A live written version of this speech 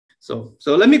So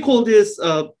let me call this,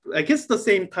 I guess the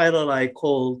same title I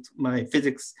called my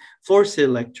physics 4C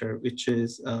lecture, which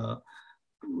is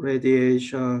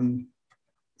radiation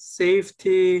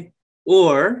safety,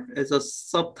 or as a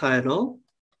subtitle,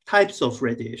 types of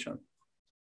radiation.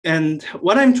 And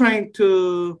what I'm trying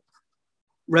to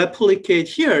replicate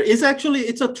here is actually,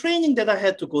 it's a training that I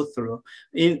had to go through.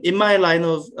 In my line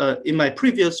of, in my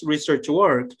previous research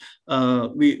work,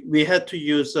 we had to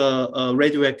use a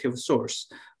radioactive source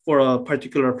for a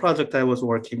particular project I was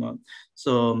working on.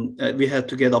 So we had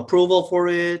to get approval for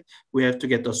it. We have to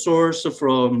get the source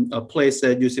from a place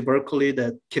at UC Berkeley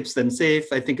that keeps them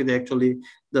safe. I think it actually,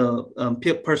 the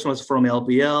person was from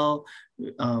LBL.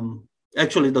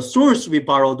 Actually, the source we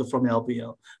borrowed from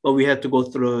LBL, but we had to go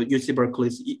through UC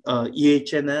Berkeley's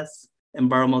EHNS,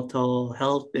 Environmental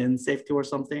Health and Safety or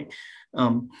something.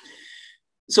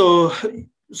 So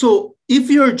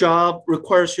if your job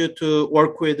requires you to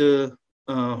work with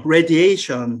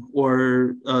radiation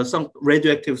or some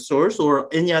radioactive source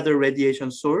or any other radiation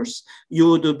source, you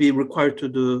would be required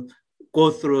to go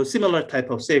through similar type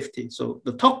of safety. So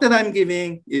the talk that I'm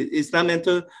giving is not meant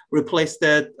to replace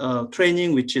that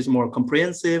training, which is more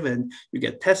comprehensive and you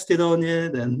get tested on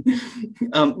it. And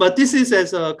but this is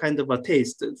as a kind of a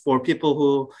taste for people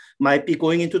who might be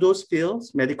going into those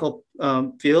fields, medical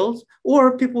fields,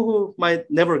 or people who might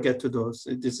never get to those.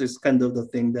 This is kind of the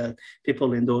thing that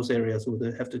people in those areas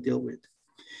would have to deal with.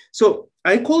 So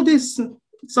I call this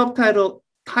subtitle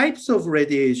types of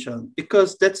radiation,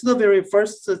 because that's the very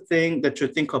first thing that you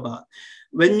think about.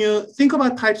 When you think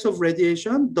about types of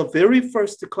radiation, the very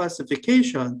first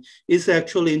classification is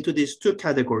actually into these two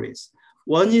categories.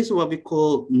 One is what we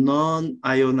call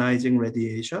non-ionizing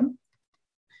radiation.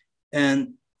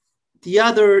 And the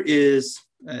other is,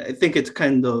 I think it's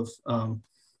kind of,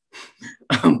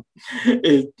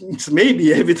 it's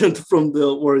maybe evident from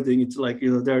the wording. It's like,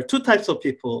 there are two types of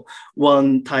people.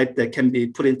 One type that can be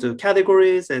put into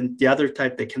categories and the other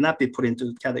type that cannot be put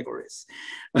into categories.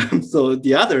 So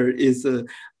the other is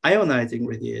ionizing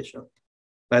radiation.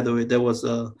 By the way, there was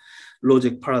a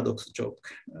logic paradox joke.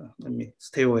 Let me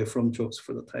stay away from jokes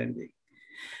for the time being.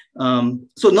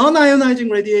 So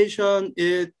non-ionizing radiation,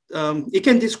 it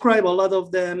can describe a lot of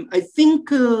them. I think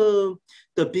the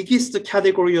biggest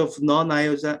category of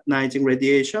non-ionizing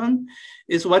radiation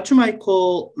is what you might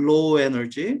call low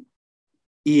energy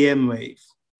EM wave,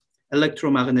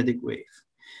 electromagnetic wave.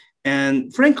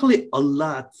 And frankly, a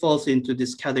lot falls into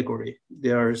this category.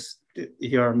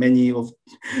 Here are many of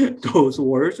those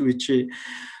words, which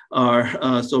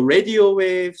are, so radio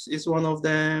waves is one of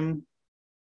them,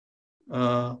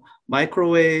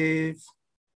 microwave,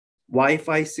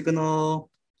 Wi-Fi signal,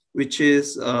 which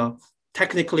is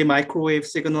technically microwave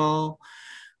signal,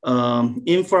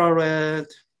 infrared,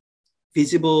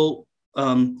 visible,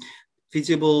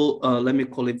 let me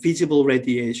call it visible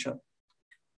radiation.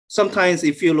 Sometimes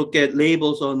if you look at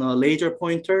labels on laser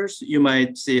pointers, you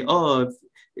might say, oh,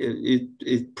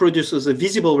 it produces a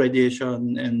visible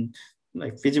radiation, and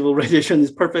like visible radiation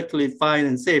is perfectly fine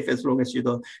and safe as long as you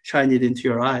don't shine it into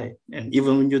your eye. And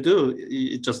even when you do,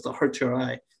 it just hurts your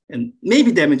eye and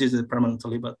maybe damages it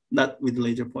permanently, but not with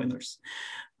laser pointers.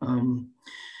 Oh,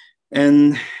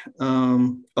 and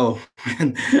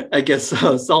I guess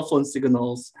cell phone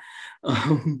signals,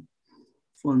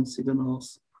 phone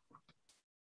signals,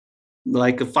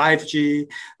 like a 5G.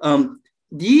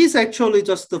 These actually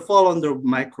just fall under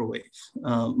microwave.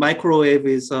 Microwave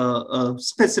is a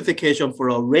specification for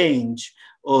a range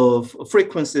of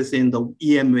frequencies in the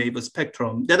EM wave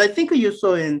spectrum that I think you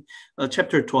saw in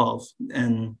chapter 12.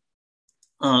 And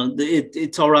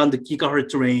it's around the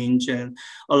gigahertz range, and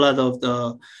a lot of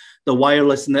the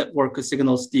wireless network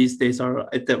signals these days are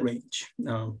at that range.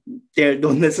 They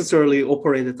don't necessarily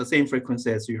operate at the same frequency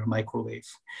as your microwave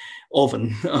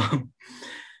oven.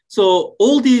 So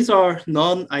all these are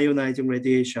non-ionizing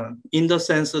radiation in the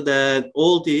sense that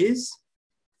all these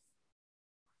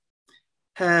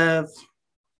have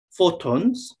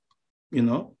photons,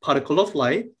 particle of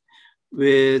light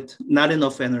with not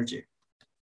enough energy.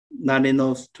 Not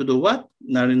enough to do what?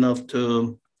 Not enough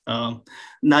to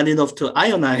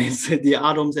ionize the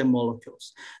atoms and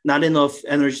molecules. Not enough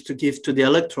energy to give to the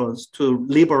electrons to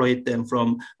liberate them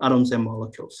from atoms and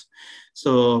molecules.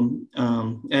 So,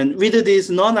 and with this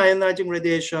non-ionizing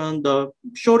radiation, the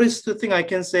shortest thing I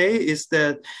can say is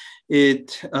that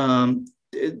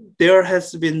there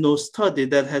has been no study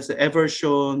that has ever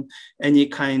shown any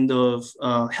kind of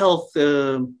health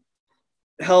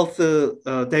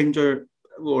danger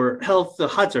or health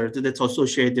hazard that's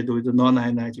associated with the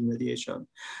non-ionizing radiation.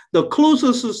 The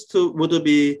closest to would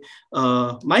be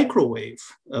microwave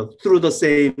through the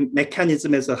same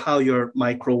mechanism as how your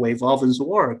microwave ovens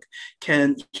work,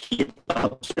 can heat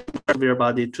up your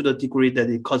body to the degree that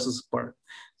it causes burn.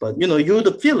 But you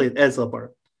would feel it as a burn.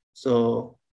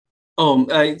 So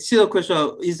I see the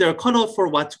question, is there a cutoff for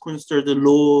what's considered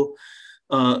low,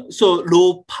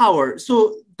 low power?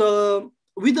 So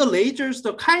with the lasers,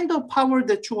 the kind of power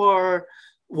that you are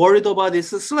worried about is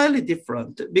slightly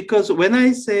different, because when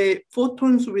I say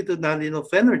photons with not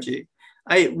enough energy,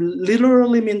 I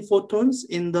literally mean photons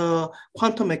in the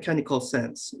quantum mechanical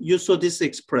sense. You saw this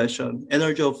expression,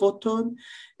 energy of photon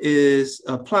is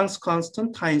Planck's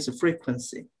constant times the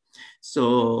frequency.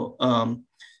 So,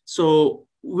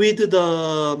 with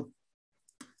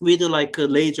like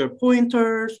laser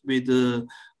pointers, with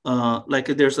like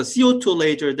there's a CO2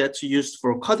 laser that's used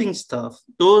for cutting stuff,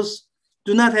 those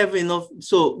do not have enough.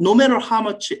 So no matter how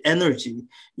much energy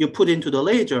you put into the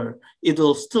laser, it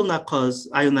will still not cause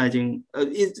ionizing,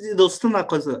 it'll still not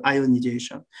cause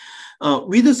ionization.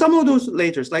 With some of those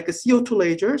lasers, like CO2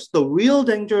 lasers, the real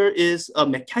danger is a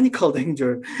mechanical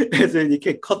danger, as in it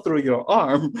can cut through your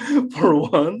arm,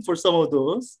 for some of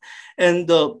those. And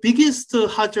the biggest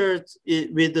hazard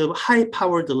with the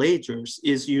high-powered lasers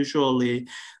is usually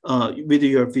with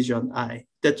your vision eye.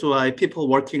 That's why people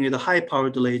working with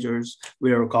high-powered lasers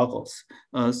wear goggles.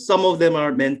 Some of them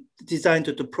are designed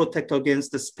to protect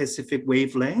against the specific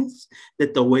wavelengths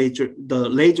that the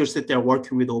lasers that they're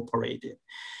working with operated.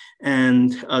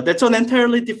 And that's an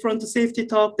entirely different safety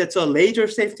talk. That's a laser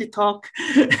safety talk.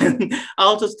 And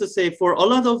I'll just say for a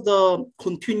lot of the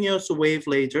continuous wave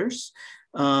lasers,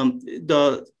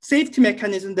 the safety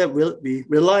mechanism that we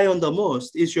rely on the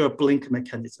most is your blink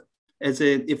mechanism. As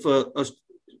in, if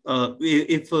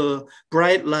a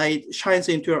bright light shines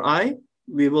into your eye,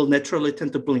 we will naturally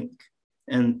tend to blink,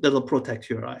 and that'll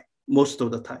protect your eye most of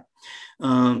the time.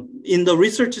 In the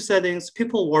research settings,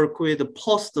 people work with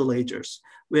pulsed lasers,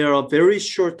 where a very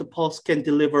short pulse can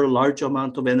deliver a large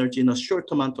amount of energy in a short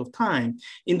amount of time.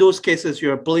 In those cases,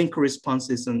 your blink response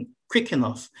isn't quick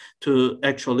enough to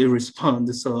actually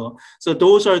respond. So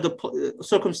those are the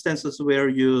circumstances where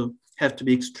you have to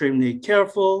be extremely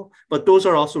careful, but those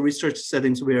are also research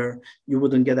settings where you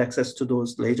wouldn't get access to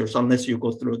those lasers unless you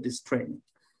go through this training.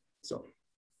 So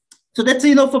that's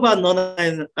enough about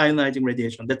non-ionizing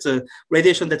radiation. That's a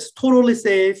radiation that's totally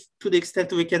safe to the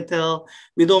extent we can tell.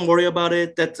 We don't worry about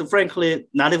it. That's frankly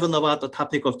not even about the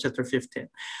topic of chapter 15.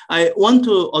 I want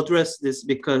to address this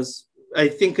because I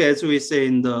think, as we say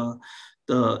in the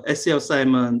essay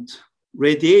assignment,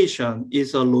 radiation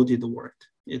is a loaded word.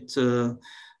 It's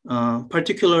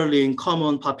particularly in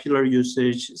common popular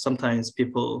usage. Sometimes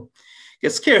people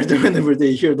get scared whenever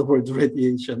they hear the word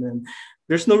radiation, and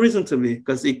there's no reason to be,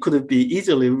 because it could be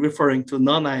easily referring to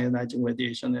non-ionizing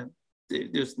radiation, and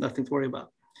there's nothing to worry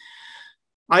about.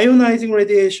 Ionizing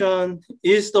radiation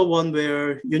is the one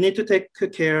where you need to take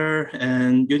care,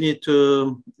 and you need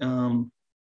to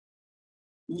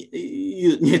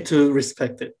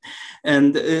respect it.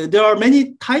 And there are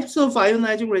many types of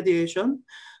ionizing radiation.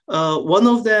 One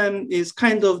of them is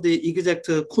kind of the exact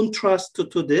contrast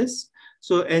to this.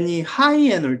 So any high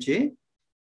energy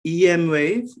EM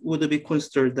wave would be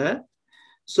considered that.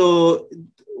 So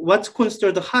what's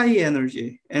considered high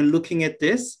energy? And looking at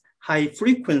this, high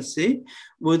frequency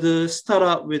would start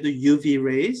out with UV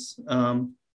rays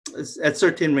at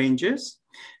certain ranges.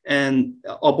 And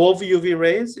above UV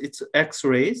rays, it's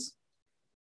X-rays,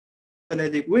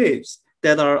 kinetic waves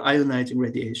that are ionizing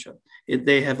radiation.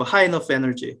 They have a high enough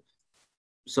energy.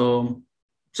 So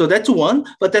that's one,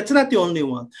 but that's not the only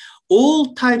one.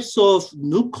 All types of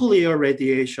nuclear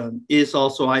radiation is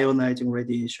also ionizing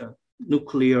radiation,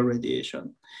 nuclear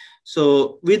radiation.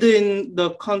 So within the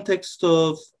context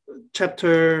of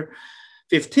chapter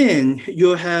 15,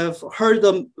 you have heard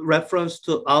the reference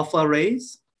to alpha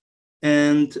rays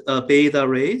and beta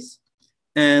rays,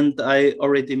 and I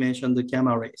already mentioned the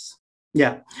gamma rays.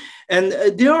 Yeah, and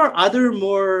there are other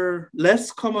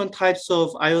less common types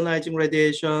of ionizing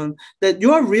radiation that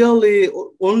you are really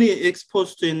only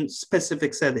exposed to in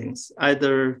specific settings.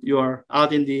 Either you are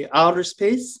out in the outer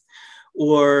space,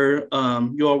 or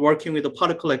you are working with the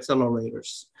particle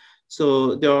accelerators.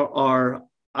 So there are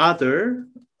other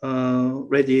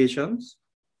radiations.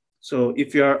 So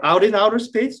if you are out in outer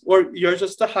space, or you're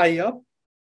just high up,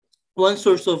 one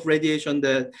source of radiation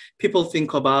that people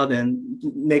think about and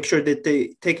make sure that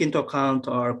they take into account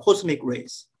are cosmic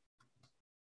rays.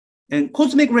 And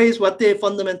cosmic rays, what they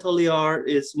fundamentally are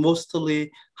is mostly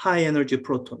high energy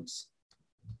protons.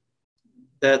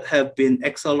 that have been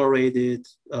accelerated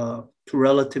to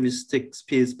relativistic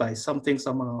speeds by something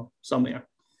somehow, somewhere.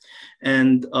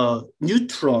 And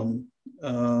neutron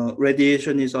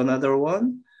radiation is another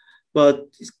one. But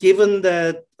given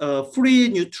that free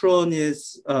neutron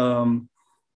is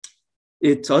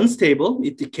it's unstable,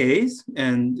 it decays,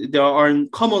 and there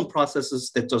aren't common processes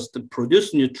that just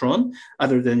produce neutron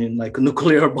other than in like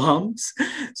nuclear bombs.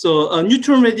 So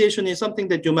neutron radiation is something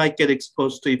that you might get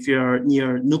exposed to if you're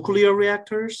near nuclear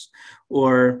reactors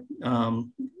or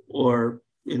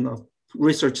you know,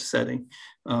 research setting.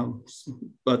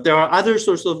 But there are other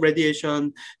sources of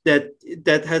radiation that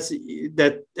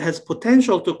has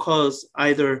potential to cause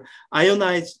either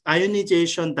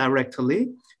ionization directly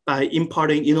by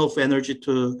imparting enough energy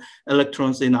to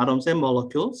electrons in atoms and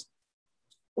molecules,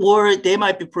 or they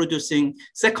might be producing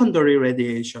secondary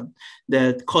radiation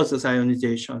that causes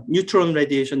ionization. Neutron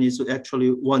radiation is actually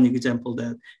one example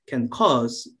that can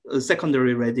cause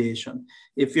secondary radiation.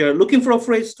 If you're looking for a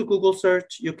phrase to Google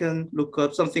search, you can look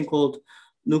up something called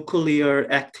nuclear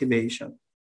activation,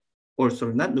 or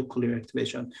sorry, not nuclear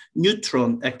activation,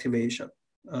 neutron activation.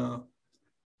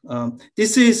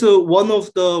 This is one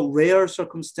of the rare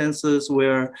circumstances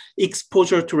where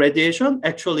exposure to radiation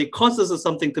actually causes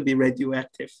something to be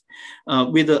radioactive.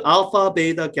 With the alpha,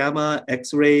 beta, gamma,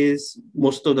 X-rays,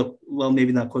 most of the, well,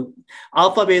 maybe not,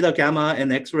 alpha, beta, gamma,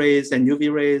 and X-rays and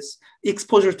UV rays,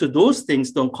 exposure to those things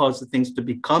don't cause the things to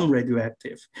become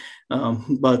radioactive.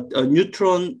 But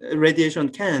neutron radiation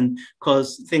can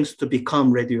cause things to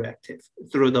become radioactive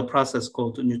through the process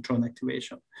called neutron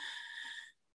activation.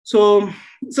 So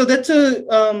that's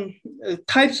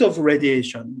types of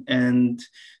radiation. And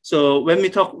so when we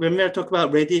are talking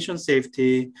about radiation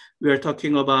safety, we are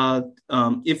talking about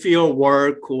if your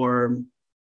work or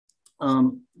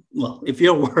if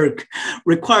your work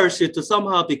requires you to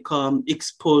somehow become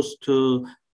exposed to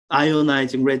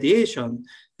ionizing radiation,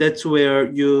 that's where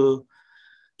you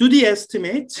do the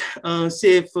estimate,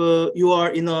 see if you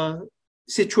are in a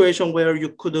situation where you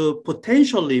could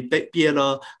potentially be at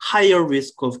a higher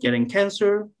risk of getting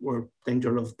cancer or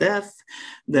danger of death,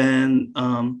 then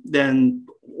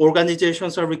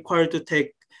organizations are required to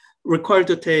take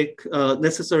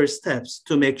necessary steps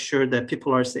to make sure that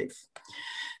people are safe.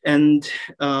 And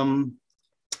I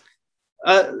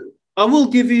will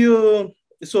give you,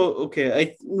 so,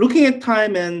 okay, looking at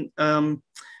time, and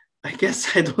I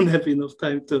guess I don't have enough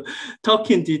time to talk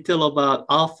in detail about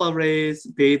alpha rays,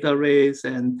 beta rays,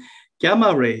 and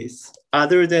gamma rays,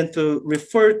 other than to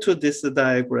refer to this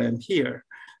diagram here.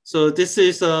 So this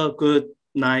is a good,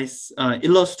 nice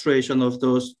illustration of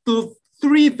those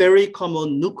three very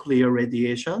common nuclear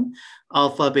radiation,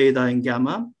 alpha, beta, and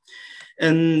gamma.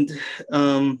 And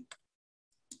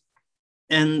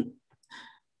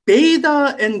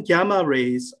beta and gamma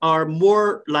rays are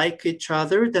more like each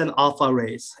other than alpha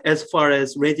rays as far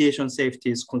as radiation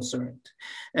safety is concerned.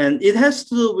 And it has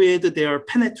to do with their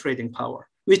penetrating power,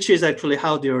 which is actually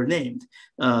how they are named.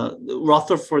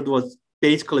 Rutherford was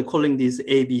basically calling these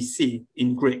ABC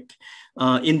in Greek,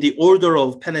 in the order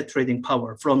of penetrating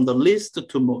power from the least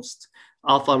to most.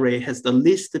 Alpha ray has the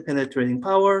least penetrating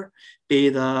power,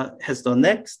 beta has the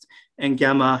next, and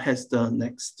gamma has the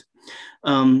next.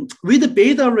 With the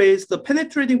beta rays, the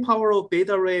penetrating power of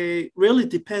beta ray really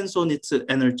depends on its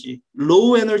energy.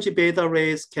 Low energy beta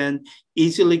rays can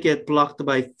easily get blocked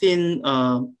by thin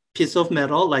piece of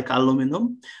metal like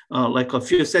aluminum, like a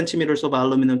few centimeters of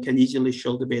aluminum can easily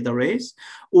shield the beta rays.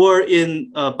 Or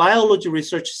in biology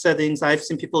research settings, I've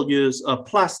seen people use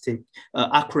plastic,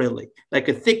 acrylic, like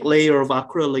a thick layer of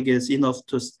acrylic is enough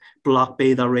to block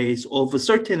beta rays of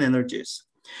certain energies.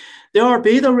 There are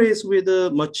beta rays with a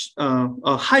much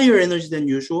higher energy than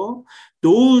usual.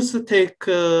 Those take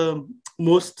require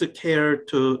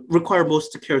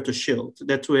most care to shield.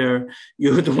 That's where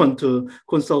you would want to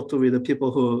consult with the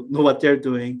people who know what they're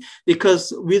doing.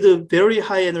 Because with a very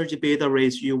high energy beta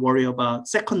rays, you worry about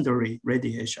secondary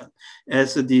radiation.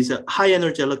 As these high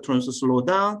energy electrons slow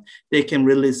down, they can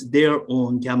release their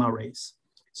own gamma rays.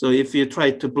 So if you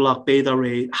try to block beta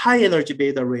ray, high energy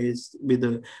beta rays with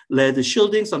the lead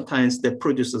shielding, sometimes that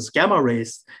produces gamma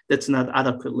rays that's not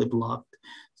adequately blocked.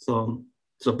 So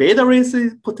beta rays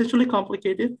is potentially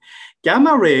complicated.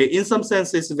 Gamma ray, in some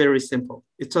sense, is very simple.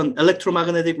 It's an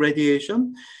electromagnetic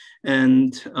radiation,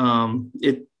 and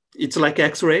it's like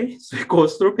X-ray. So it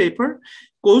goes through paper,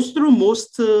 goes through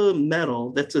most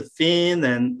metal that's thin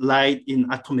and light in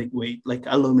atomic weight, like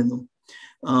aluminum.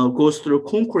 Goes through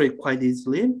concrete quite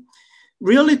easily.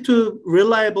 Really, to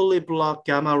reliably block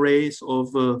gamma rays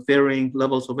of varying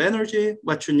levels of energy,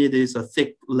 what you need is a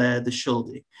thick lead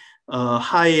shielding.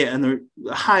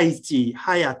 high G,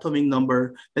 high atomic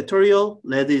number material.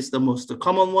 Lead is the most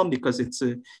common one because it's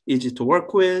easy to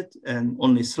work with and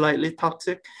only slightly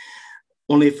toxic,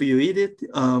 only if you eat it.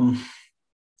 And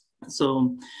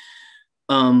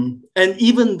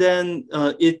even then,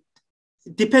 it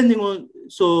depending on,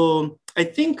 so I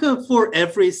think for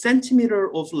every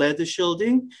centimeter of lead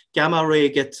shielding, gamma ray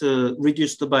gets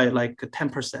reduced by like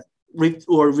 10%.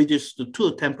 Or reduced to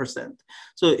 10%.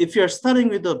 So if you're starting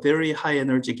with a very high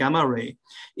energy gamma ray,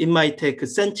 it might take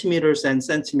centimeters and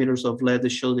centimeters of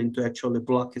lead shielding to actually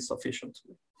block it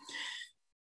sufficiently.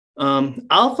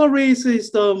 Alpha rays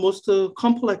is the most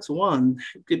complex one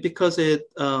because it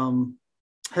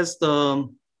has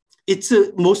it's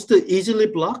most easily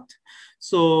blocked.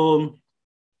 So,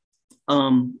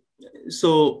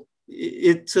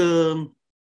 it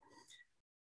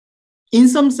in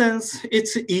some sense,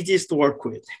 it's easiest to work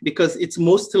with because it's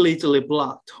mostly easily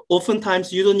blocked.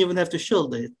 Oftentimes, you don't even have to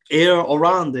shield it. Air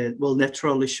around it will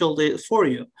naturally shield it for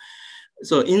you.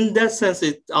 So in that sense,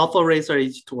 alpha rays are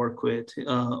easy to work with.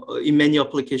 In many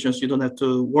applications, you don't have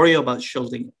to worry about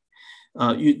shielding.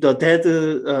 The dead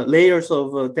layers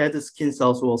of dead skin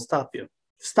cells will stop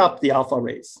the alpha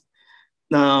rays.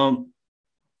 Now,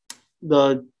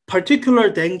 the particular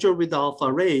danger with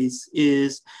alpha rays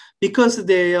is because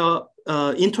they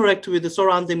interact with the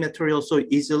surrounding material so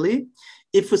easily.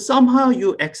 If somehow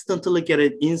you accidentally get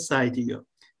it inside you,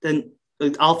 then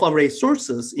alpha ray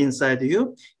sources inside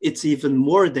you, it's even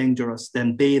more dangerous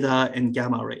than beta and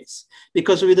gamma rays.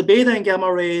 Because with the beta and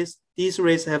gamma rays, these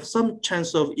rays have some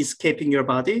chance of escaping your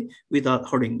body without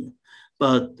hurting you.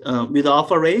 But with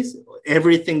alpha rays,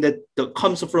 everything that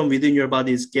comes from within your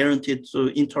body is guaranteed to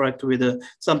interact with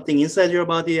something inside your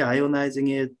body, ionizing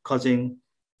it, causing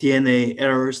DNA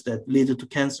errors that lead to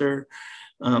cancer.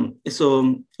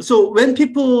 So when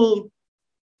people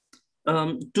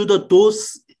do the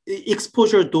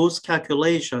exposure dose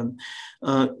calculation,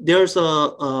 there's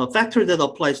a factor that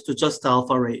applies to just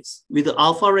alpha rays. With the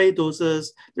alpha ray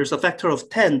doses, there's a factor of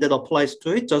 10 that applies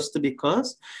to it just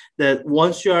because that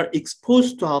once you are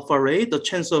exposed to alpha ray, the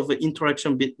chance of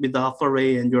interaction with alpha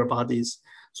ray and your body is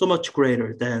so much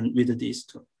greater than with these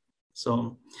two.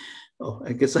 So,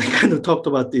 I guess I kind of talked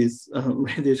about these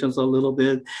radiations a little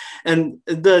bit. And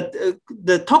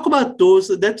the talk about those,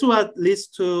 that's what leads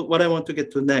to what I want to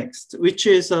get to next, which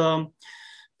is a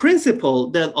principle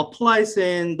that applies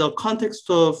in the context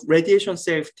of radiation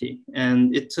safety.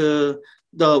 And it's the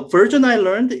version I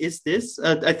learned is this.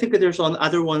 I think there's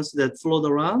other ones that float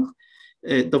around.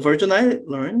 The version I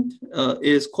learned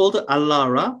is called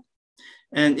ALARA.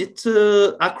 And it's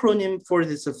an acronym for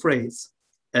this phrase,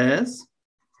 as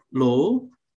low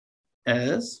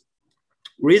as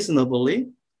reasonably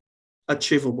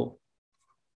achievable.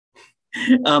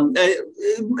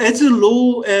 As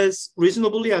low as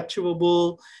reasonably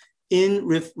achievable in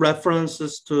reference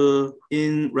to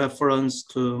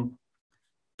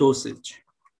dosage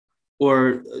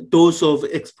or dose of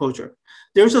exposure.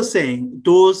 There's a saying,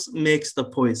 dose makes the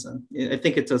poison. I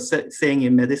think it's a saying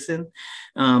in medicine.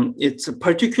 It's a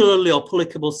particularly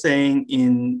applicable saying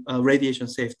in radiation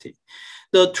safety.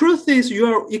 The truth is you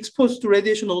are exposed to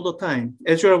radiation all the time.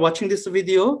 As you are watching this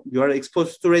video, you are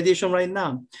exposed to radiation right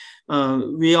now.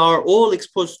 We are all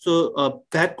exposed to a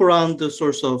background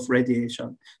source of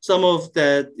radiation. Some of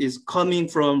that is coming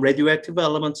from radioactive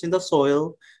elements in the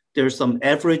soil. There's some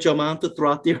average amount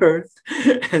throughout the earth,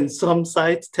 and some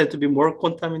sites tend to be more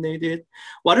contaminated.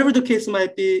 Whatever the case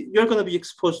might be, you're going to be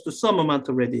exposed to some amount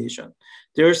of radiation.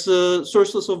 There's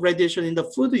sources of radiation in the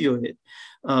food you eat.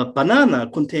 Banana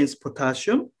contains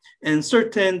potassium, and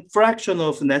certain fraction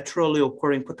of naturally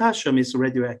occurring potassium is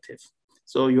radioactive.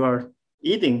 So you are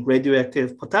eating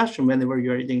radioactive potassium whenever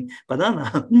you're eating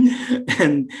banana.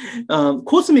 And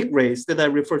cosmic rays that I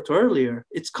referred to earlier,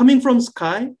 it's coming from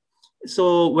sky.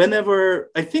 So whenever,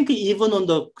 I think even on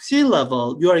the sea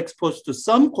level, you are exposed to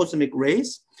some cosmic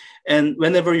rays. And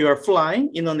whenever you are flying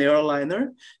in an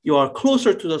airliner, you are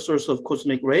closer to the source of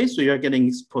cosmic rays. So you're getting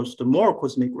exposed to more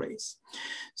cosmic rays.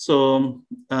 So,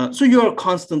 so you are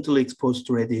constantly exposed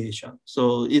to radiation.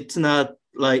 So it's not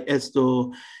like as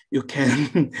though you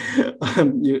can,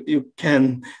 you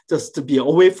can just be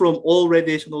away from all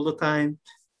radiation all the time.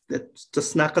 That's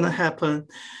just not going to happen.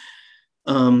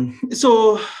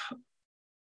 So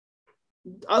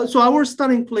our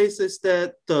starting place is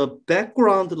that the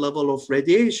background level of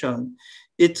radiation,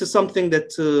 it's something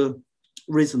that's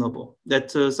reasonable.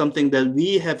 That's something that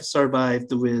we have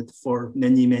survived with for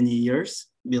many, many years,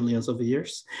 millions of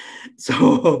years.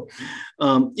 So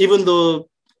even though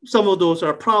some of those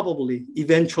are probably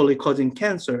eventually causing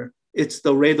cancer, it's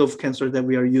the rate of cancer that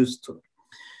we are used to.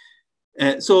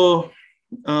 So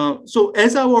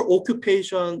as our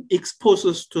occupation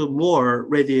exposes to more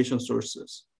radiation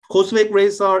sources, cosmic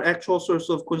rays are actual source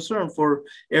of concern for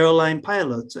airline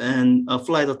pilots and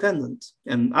flight attendants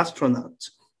and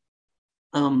astronauts.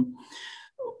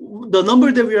 The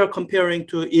number that we are comparing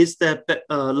to is that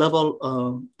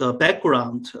level, the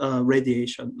background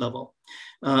radiation level.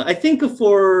 I think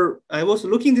I was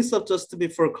looking this up just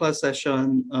before class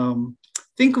session.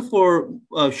 Think for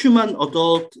human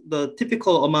adult, the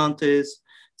typical amount is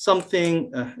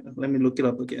something, let me look it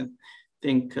up again.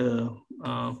 Think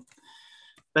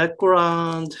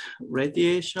background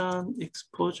radiation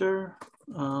exposure.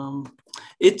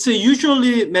 It's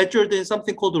usually measured in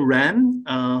something called RAM,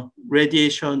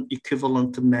 radiation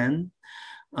equivalent to man.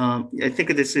 I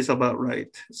think this is about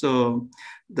right. So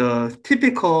the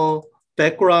typical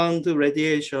background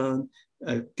radiation,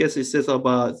 I guess it says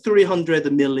about 300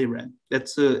 millirem.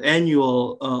 That's an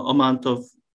annual amount of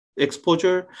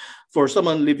exposure for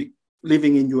someone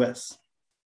living in US.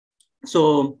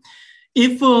 So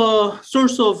if a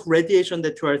source of radiation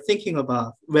that you are thinking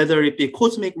about, whether it be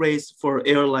cosmic rays for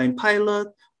airline pilot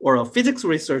or a physics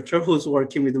researcher who's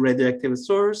working with radioactive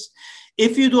source,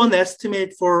 if you do an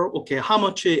estimate for, okay, how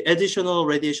much additional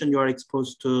radiation you are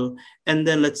exposed to, and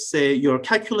then let's say your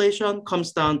calculation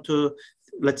comes down to,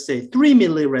 let's say 3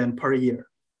 millirem per year,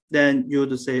 then you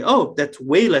would say, oh, that's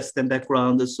way less than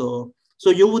background. So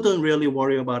you wouldn't really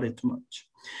worry about it too much.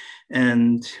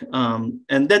 And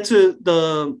that's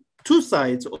the two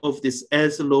sides of this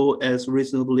as low as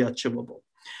reasonably achievable.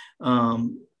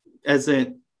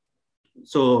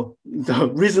 So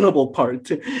the reasonable part.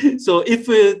 So if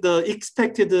the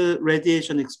expected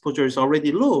radiation exposure is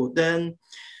already low, then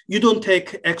you don't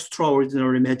take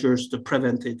extraordinary measures to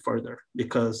prevent it further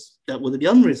because that would be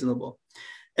unreasonable.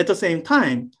 At the same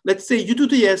time, let's say you do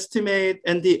the estimate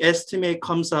and the estimate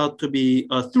comes out to be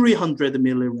 300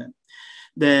 millirem.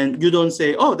 Then you don't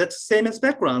say, oh, that's the same as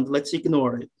background, let's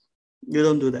ignore it. You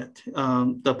don't do that.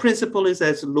 The principle is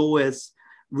as low as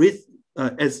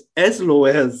low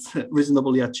as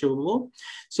reasonably achievable.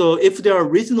 So if there are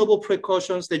reasonable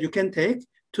precautions that you can take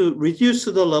to reduce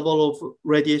the level of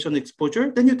radiation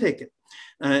exposure, then you take it.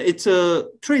 It's a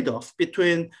trade-off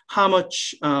between how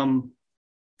much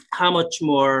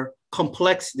more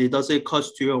complexity does it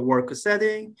cost to your work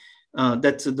setting.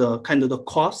 That's the kind of the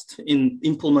cost in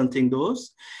implementing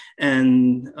those.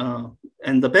 And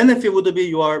the benefit would be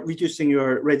you are reducing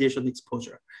your radiation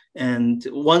exposure. And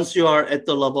once you are at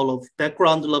the level of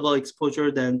background level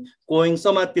exposure, then going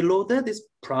somewhat below that is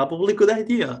probably a good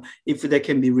idea if that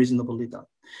can be reasonably done.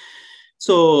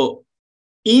 So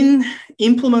in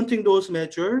implementing those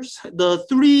measures, the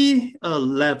three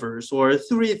levers or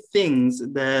three things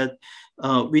that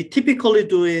we typically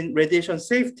do in radiation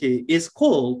safety is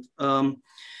called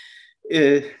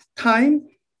time,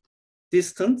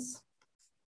 distance,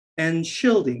 and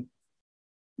shielding.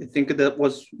 I think that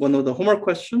was one of the homework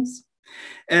questions.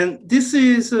 And this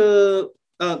is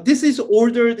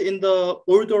ordered in the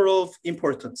order of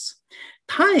importance.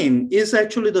 Time is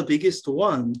actually the biggest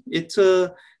one. It's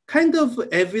kind of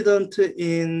evident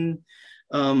in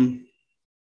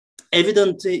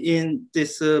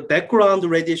this background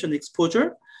radiation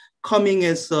exposure coming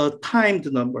as a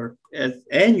timed number, as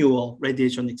annual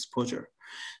radiation exposure.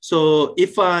 So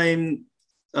if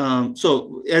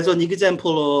so as an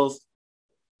example of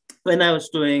when I was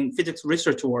doing physics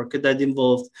research work that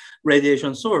involved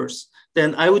radiation source,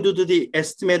 then I would do the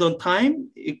estimate on time,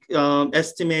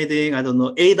 estimating,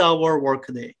 8-hour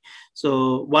workday.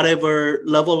 So whatever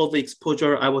level of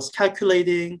exposure I was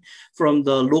calculating from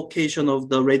the location of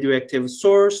the radioactive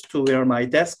source to where my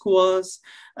desk was,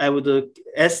 I would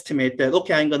estimate that,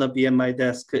 okay, I'm gonna be at my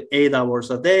desk 8 hours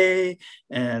a day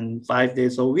and 5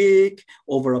 days a week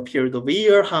over a period of a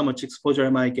year. How much exposure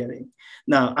am I getting?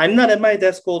 Now, I'm not at my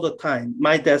desk all the time.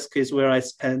 My desk is where I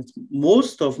spend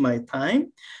most of my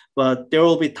time, but there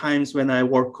will be times when I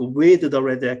work with the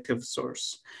radioactive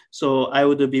source. So I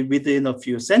would be within a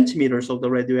few centimeters of the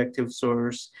radioactive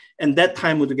source, and that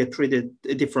time would get treated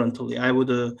differently. I would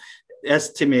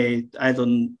estimate,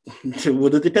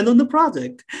 would depend on the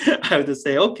project. I would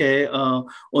say, okay,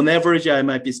 on average, I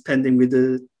might be spending with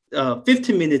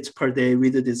 15 minutes per day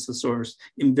with this source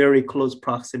in very close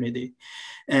proximity.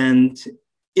 And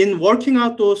in working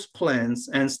out those plans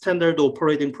and standard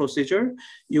operating procedure,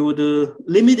 you would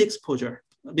limit exposure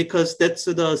because that's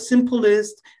the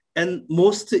simplest and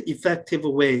most effective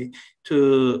way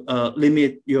to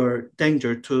limit your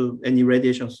danger to any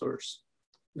radiation source,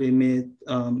 limit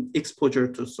exposure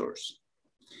to source.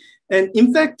 And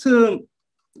in fact,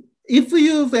 if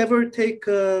you've ever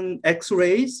taken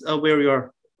X-rays where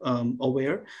you're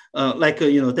aware,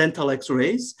 dental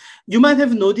X-rays, you might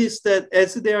have noticed that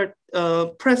as they are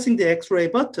pressing the X-ray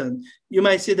button, you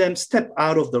might see them step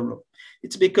out of the room.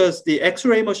 It's because the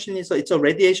X-ray machine it's a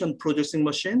radiation producing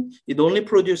machine. It only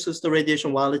produces the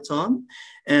radiation while it's on.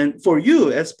 And for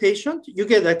you as patient, you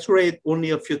get X-rayed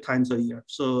only a few times a year.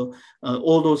 So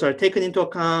all those are taken into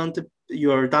account.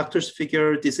 Your doctors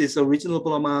figure this is a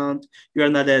reasonable amount. You are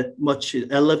not at much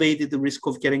elevated risk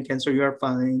of getting cancer. You are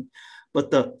fine. But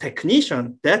the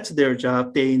technician, that's their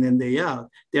job day in and day out.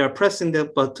 They are pressing the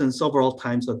button several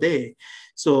times a day.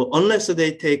 So unless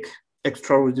they take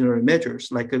extraordinary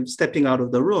measures, like stepping out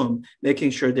of the room, making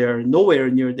sure they're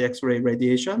nowhere near the X-ray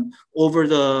radiation, over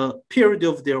the period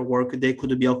of their work, they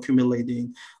could be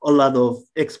accumulating a lot of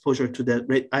exposure to that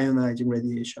ionizing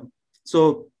radiation.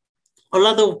 So a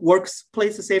lot of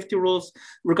workplace safety rules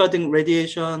regarding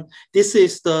radiation. This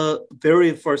is the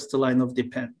very first line of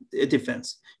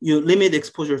defense. You limit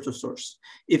exposure to source.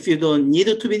 If you don't need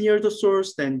it to be near the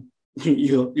source, then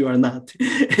you are not,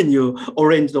 and you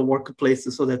arrange the workplace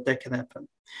so that can happen.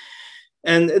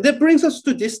 And that brings us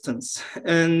to distance.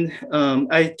 And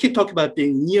I keep talking about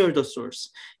being near the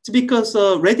source. It's because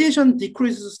radiation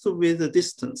decreases with the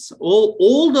distance.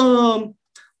 All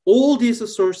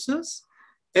these sources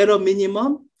at a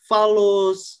minimum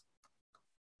follows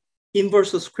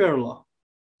inverse square law,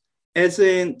 as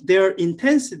in their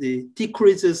intensity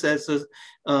decreases as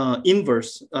an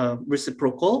inverse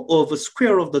reciprocal of a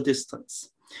square of the distance.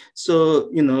 So,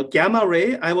 gamma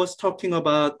ray, I was talking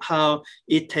about how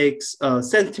it takes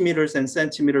centimeters and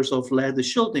centimeters of lead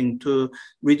shielding to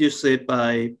reduce it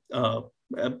by,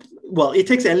 it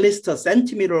takes at least a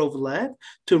centimeter of lead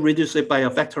to reduce it by a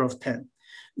factor of 10.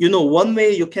 One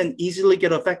way you can easily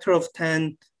get a factor of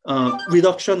 10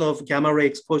 reduction of gamma ray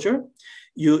exposure,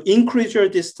 you increase your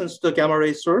distance to the gamma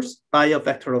ray source by a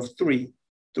factor of 3.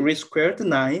 3 squared,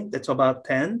 9, that's about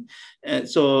 10. And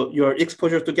so your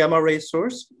exposure to gamma ray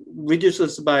source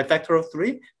reduces by a factor of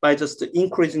 3 by just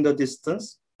increasing the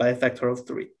distance by a factor of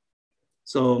 3.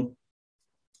 So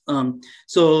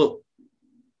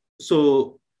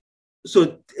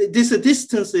this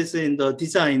distance is in the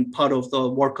design part of the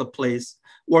workplace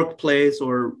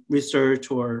or research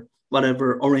or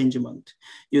whatever arrangement.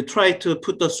 You try to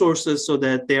put the sources so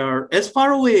that they are as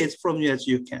far away from you as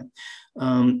you can.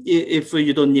 If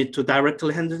you don't need to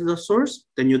directly handle the source,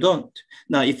 then you don't.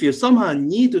 Now, if you somehow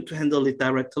need to handle it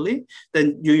directly,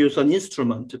 then you use an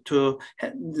instrument to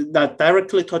not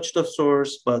directly touch the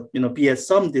source, but be at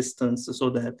some distance so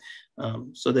that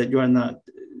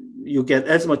you get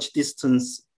as much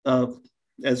distance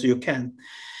as you can.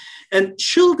 And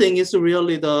shielding is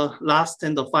really the last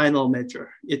and the final measure.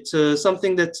 It's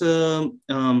something that's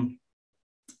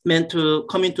meant to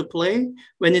come into play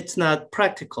when it's not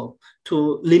practical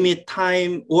to limit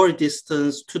time or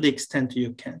distance to the extent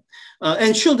you can.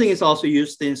 And shielding is also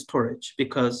used in storage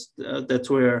because that's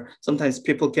where sometimes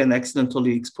people can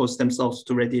accidentally expose themselves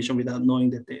to radiation without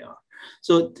knowing that they are.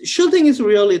 So shielding is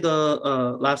really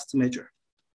the last measure.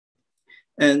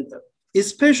 And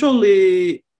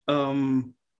especially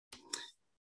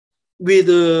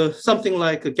with something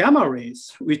like gamma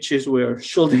rays, which is where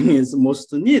shielding is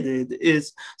most needed,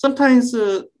 is sometimes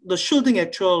the shielding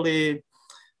actually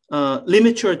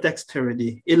limits your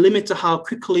dexterity. It limits how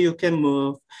quickly you can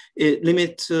move. It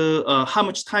limits how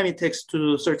much time it takes to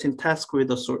do certain tasks with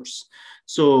the source.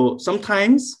 So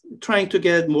sometimes trying to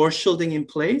get more shielding in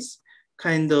place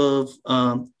kind of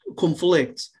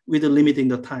conflicts with limiting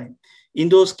the time. In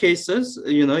those cases,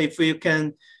 if you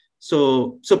can,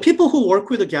 so people who work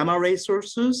with the gamma ray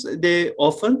sources, they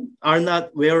often are not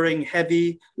wearing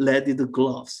heavy leaded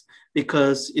gloves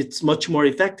because it's much more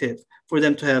effective for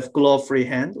them to have glove-free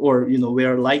hand or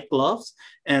wear light gloves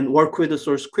and work with the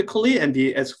source quickly and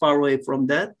be as far away from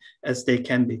that as they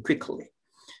can be quickly.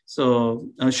 So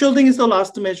shielding is the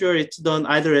last measure. It's done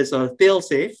either as a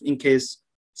fail-safe in case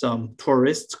some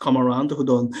tourists come around who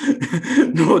don't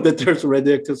know that there's a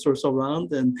radioactive source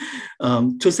around, and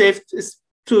to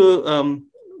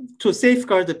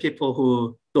safeguard the people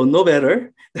who don't know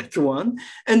better, that's one,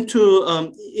 and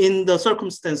to in the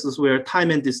circumstances where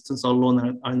time and distance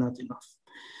alone are not enough.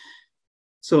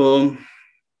 So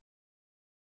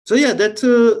yeah, that's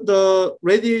the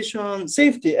radiation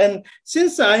safety. And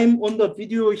since I'm on the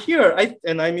video here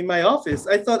and I'm in my office,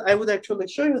 I thought I would actually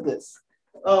show you this.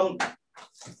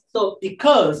 So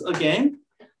because again,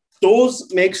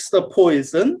 dose makes the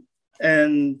poison,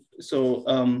 and so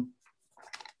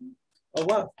oh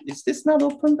wow, is this not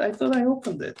opened? I thought I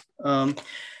opened it.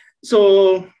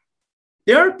 So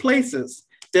there are places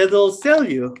that'll sell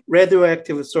you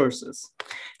radioactive sources.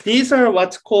 These are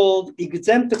what's called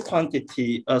exempt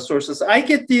quantity sources. I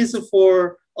get these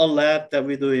for a lab that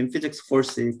we do in physics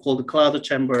 4C called cloud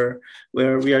chamber,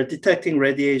 where we are detecting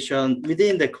radiation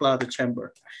within the cloud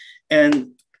chamber.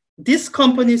 And this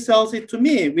company sells it to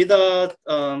me without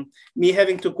me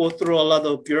having to go through a lot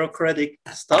of bureaucratic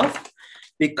stuff,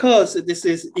 because this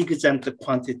is exempt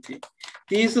quantity.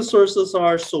 These sources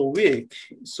are so weak.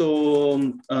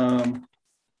 So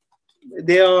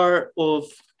they are of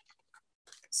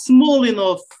small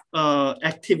enough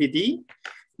activity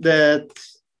that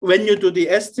when you do the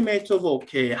estimate of,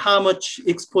 okay, how much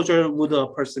exposure would a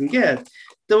person get,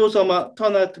 those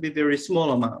turn out to be very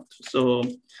small amount. So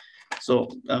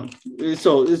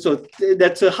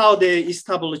that's how they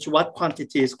establish what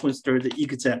quantity is considered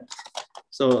exempt.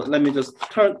 So let me just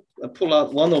pull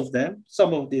out one of them.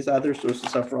 Some of these other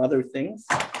sources are for other things.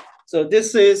 So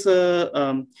this is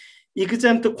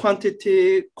exempt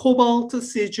quantity cobalt,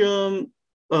 cesium,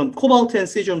 cobalt and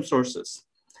cesium sources.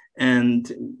 And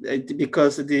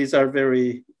because these are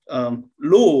very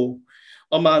low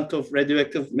amount of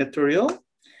radioactive material,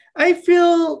 I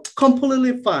feel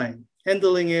completely fine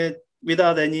handling it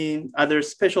without any other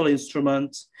special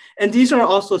instruments. And these are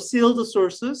also sealed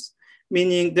sources,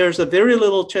 meaning there's a very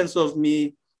little chance of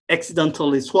me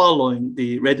accidentally swallowing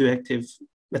the radioactive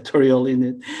material in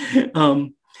it.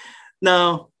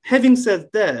 Now, having said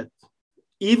that,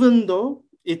 even though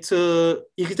it's an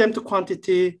exempt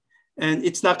quantity and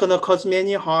it's not going to cause me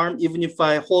any harm, even if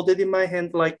I hold it in my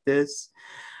hand like this,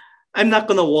 I'm not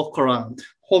going to walk around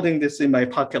holding this in my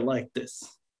pocket like this.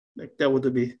 Like that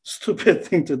would be a stupid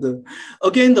thing to do.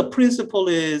 Again, the principle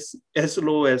is as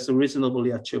low as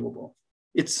reasonably achievable.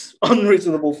 It's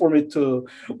unreasonable for me to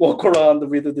walk around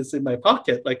with this in my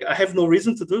pocket. Like I have no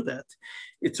reason to do that.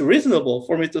 It's reasonable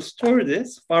for me to store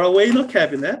this far away in a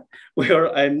cabinet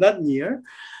where I'm not near.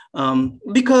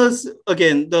 Because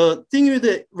again, the thing with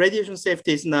the radiation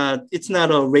safety is it's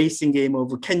not a racing game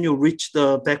of can you reach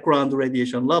the background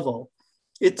radiation level.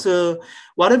 It's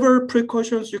whatever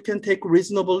precautions you can take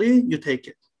reasonably, you take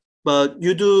it. But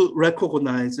you do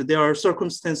recognize that there are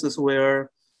circumstances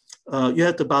where you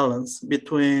have to balance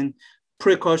between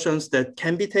precautions that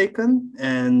can be taken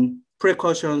and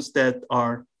precautions that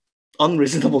are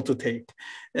unreasonable to take.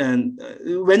 And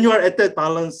when you are at that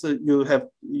balance, you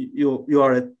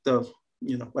are at the,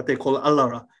 what they call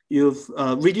ALARA. You've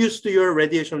reduced your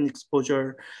radiation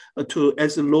exposure to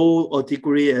as low a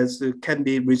degree as can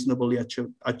be reasonably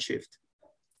achieved.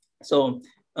 So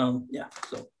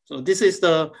so this is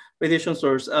the radiation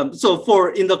source. So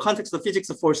in the context of physics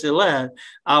 4C lab,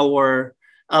 our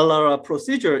ALARA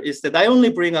procedure is that I only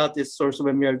bring out this source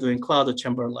when we are doing cloud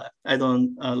chamber lab. I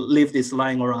don't leave this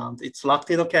lying around. It's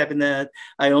locked in a cabinet.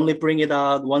 I only bring it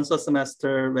out once a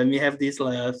semester when we have these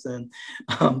labs. And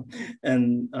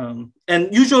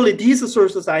usually these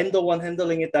sources, I'm the one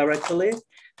handling it directly.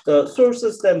 The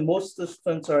sources that most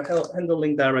students are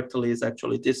handling directly is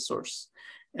actually this source.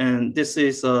 And this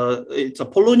is it's a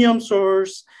polonium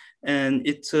source, and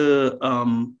it's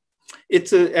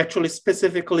actually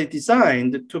specifically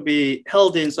designed to be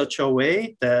held in such a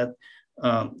way that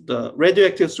the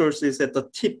radioactive source is at the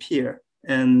tip here.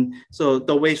 And so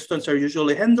the way students are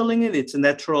usually handling it, it's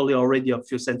naturally already a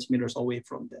few centimeters away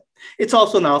from them. It's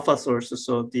also an alpha source,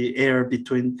 so the air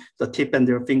between the tip and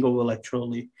their finger will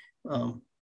actually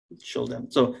show them.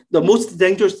 So the most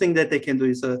dangerous thing that they can do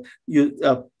is you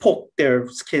poke their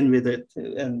skin with it,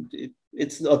 and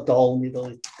it's a dull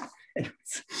needle.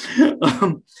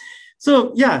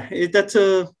 So yeah, that's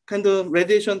a kind of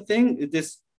radiation thing.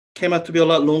 This came out to be a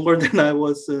lot longer than I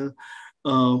was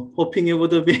hoping it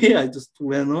would be. I just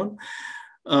went on.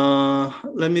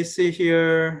 Let me see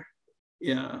here.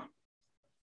 Yeah.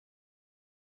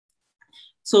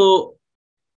 So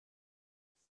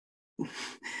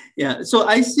yeah, so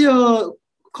I see a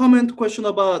question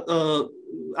about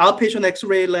outpatient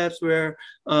X-ray labs where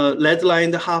lead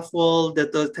lined half wall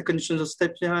that the technicians are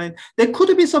step behind. That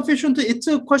could be sufficient. It's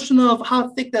a question of how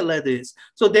thick that lead is.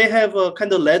 So they have a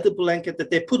kind of lead blanket that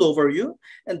they put over you,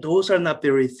 and those are not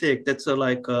very thick. That's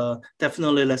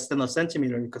definitely less than a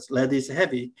centimeter because lead is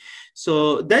heavy.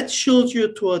 So that shields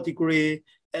you to a degree.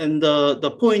 And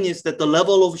the point is that the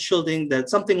level of shielding that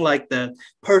something like that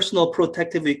personal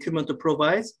protective equipment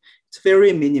provides, it's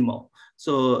very minimal.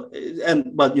 So,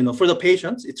 but for the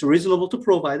patients, it's reasonable to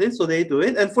provide it, so they do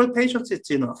it. And for patients,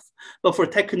 it's enough. But for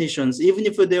technicians, even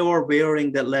if they were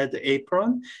wearing that lead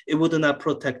apron, it would not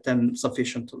protect them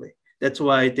sufficiently. That's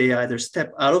why they either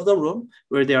step out of the room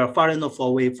where they are far enough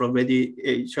away from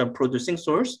radiation producing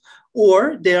source,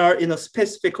 or they are in a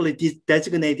specifically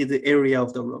designated area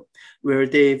of the room where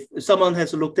someone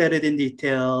has looked at it in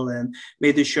detail and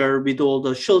made sure with all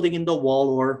the shielding in the wall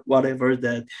or whatever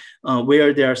that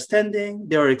where they are standing,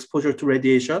 their exposure to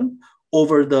radiation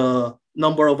over the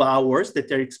number of hours that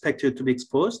they're expected to be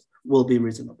exposed will be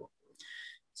reasonable.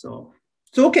 So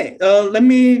okay, let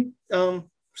me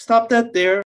stop that there.